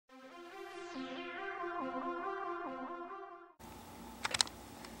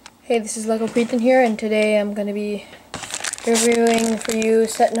Hey, this is Lego Ethan here, and today I'm going to be reviewing for you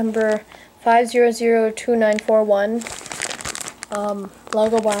set number 5002941,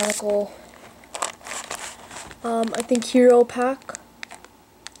 Lego Bionicle, I think Hero Pack,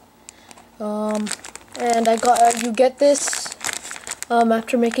 and you get this,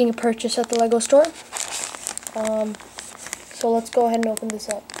 after making a purchase at the Lego store. So let's go ahead and open this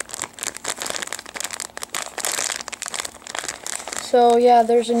up. So yeah,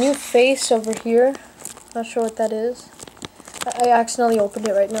 there's a new face over here. Not sure what that is. I accidentally opened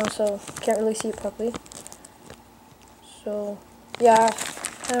it right now, so can't really see it properly. So yeah,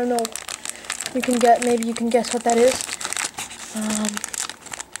 I don't know. Maybe you can guess what that is.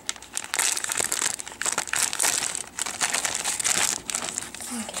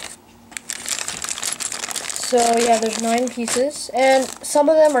 Okay. So yeah, there's 9 pieces, and some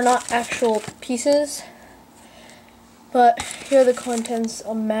of them are not actual pieces. But here are the contents: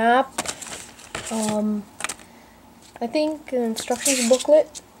 a map, I think an instructions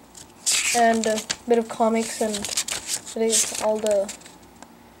booklet, and a bit of comics, and I think it's all the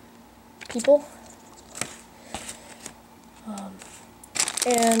people,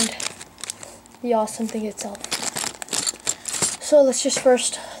 and the awesome thing itself. So let's just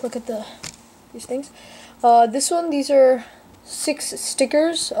first look at these things. These are 6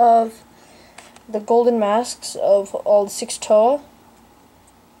 stickers of the golden masks of all the 6 Toa,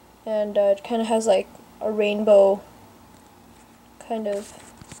 and it kind of has like a rainbow kind of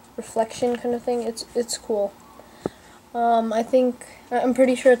reflection kind of thing. It's cool. I'm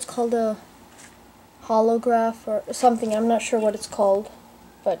pretty sure it's called a holograph or something. I'm not sure what it's called,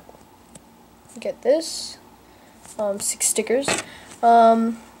 but get this. 6 stickers.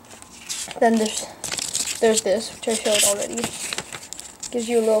 Then there's this, which I showed already. Gives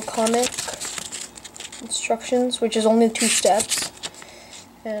you a little comic. Instructions, which is only 2 steps,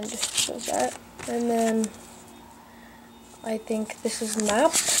 and shows that. And then I think this is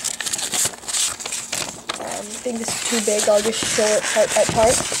map. I think this is too big. I'll just show it part by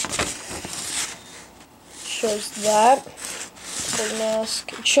part. Shows that golden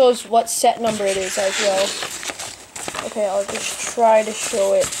mask. It shows what set number it is as well. Okay, I'll just try to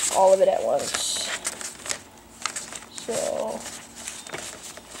show it all of it at once. So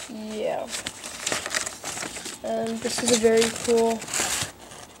yeah. And this is a very cool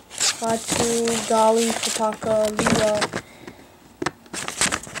Hatu, Gali, Pataka, Lila,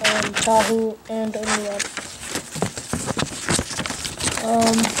 and Tahu, and Omiya.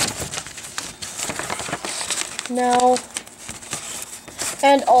 Now,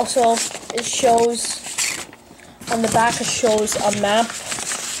 and also it shows, on the back it shows a map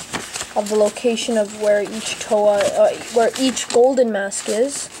of the location of where each Toa, where each golden mask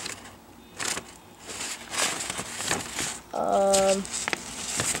is.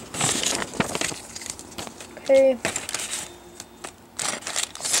 Okay,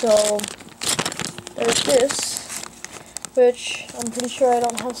 so there's this, which I'm pretty sure I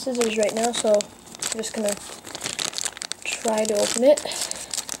don't have scissors right now, so I'm just gonna try to open it.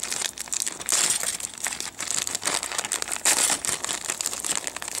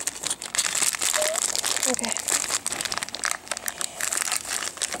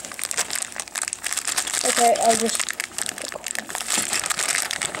 Okay, I'll just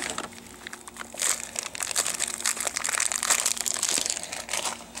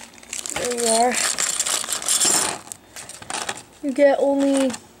there you are. You get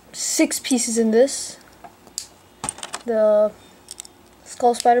only 6 pieces in this. The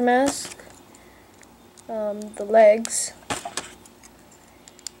skull spider mask, the legs,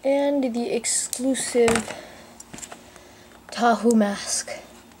 and the exclusive Tahu mask.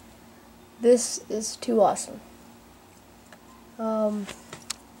 This is too awesome.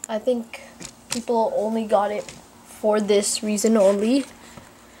 I think people only got it for this reason only.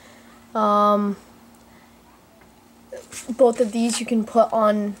 Both of these you can put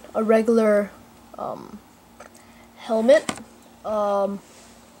on a regular helmet. I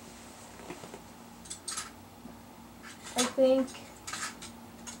think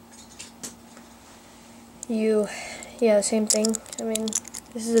same thing. I mean,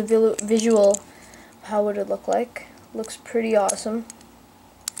 this is a visual. How would it look like? Looks pretty awesome.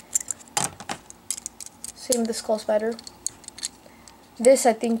 Same with the skull spider. This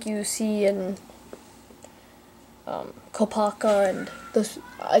I think you see in Kopaka and those.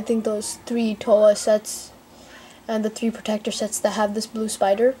 I think those 3 Toa sets and the 3 protector sets that have this blue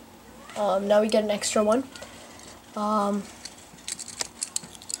spider. Now we get an extra one.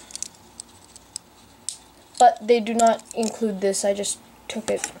 But they do not include this. I just took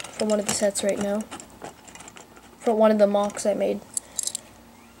it from one of the sets right now. For one of the mocks I made.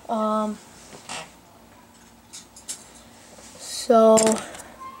 So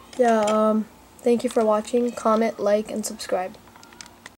yeah, thank you for watching. Comment, like, and subscribe.